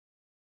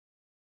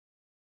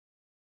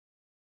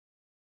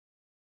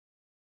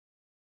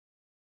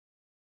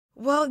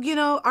Well, you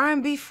know,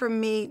 R&B for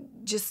me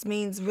just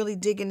means really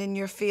digging in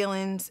your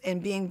feelings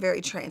and being very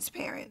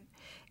transparent.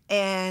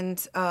 And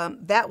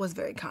that was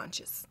very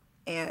conscious.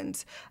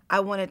 And I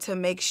wanted to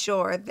make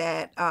sure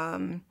that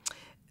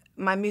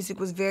my music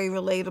was very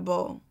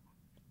relatable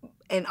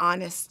and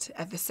honest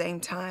at the same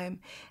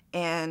time.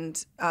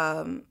 And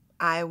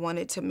I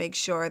wanted to make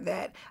sure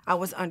that I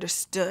was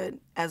understood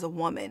as a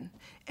woman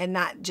and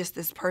not just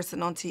this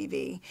person on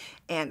TV.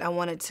 And I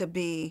wanted to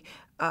be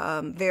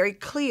very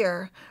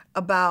clear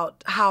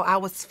about how I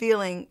was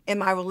feeling in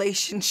my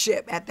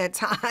relationship at that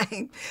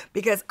time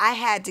because I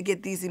had to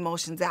get these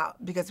emotions out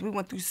because we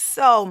went through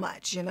so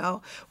much, you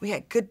know. We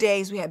had good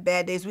days, we had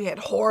bad days, we had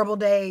horrible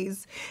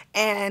days.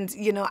 And,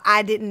 you know,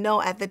 I didn't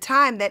know at the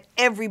time that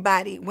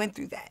everybody went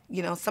through that.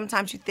 You know,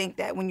 sometimes you think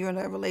that when you're in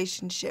a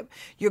relationship,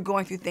 you're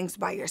going through things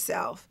by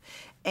yourself.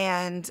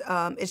 And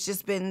it's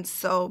just been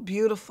so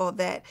beautiful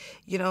that,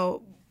 you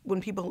know,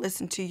 when people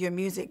listen to your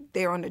music,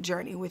 they're on a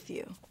journey with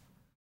you.